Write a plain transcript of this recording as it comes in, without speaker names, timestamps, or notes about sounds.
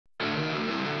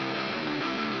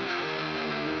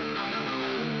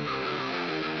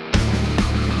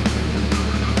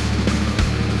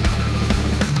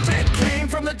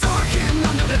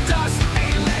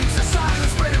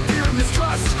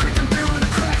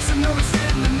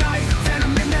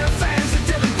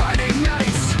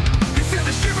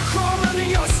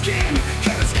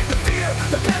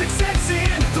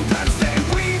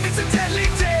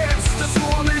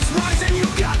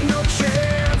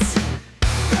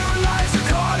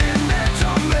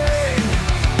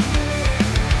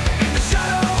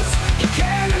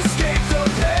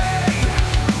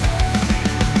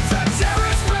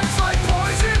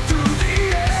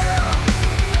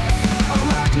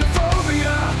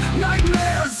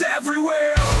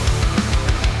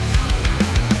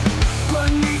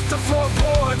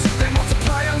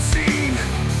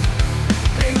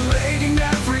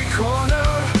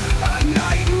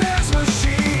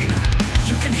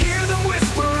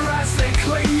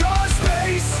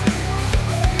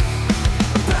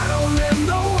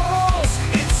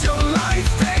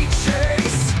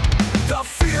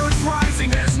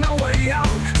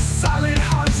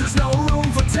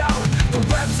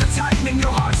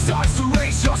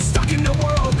You're stuck in the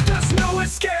world, there's no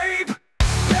escape.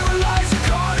 Paralyzed, you're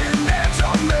caught in their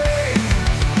domain.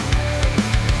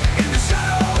 In the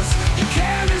shadows, you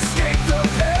can't escape the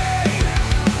pain.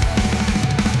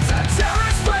 The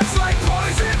terror spreads like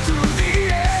poison through the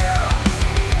air.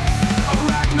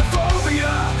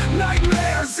 Arachnophobia,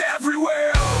 nightmares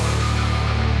everywhere.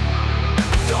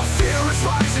 The fear is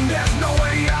rising, there's no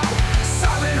way out.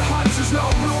 Silent hunts, there's no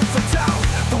room for doubt.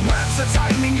 The webs are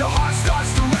tightening, your heart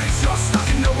starts to race. You're stuck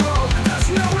in the world, there's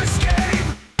no escape.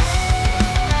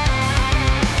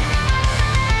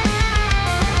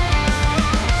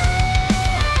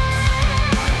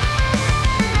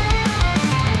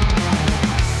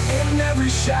 In every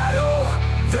shadow,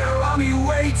 their army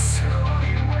waits.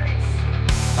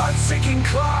 A ticking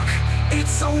clock,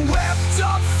 it's a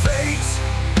webbed-up fate.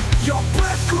 Your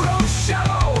breath grows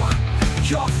shallow,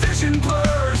 your vision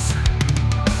blurs.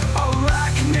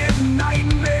 Arachnid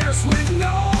nightmares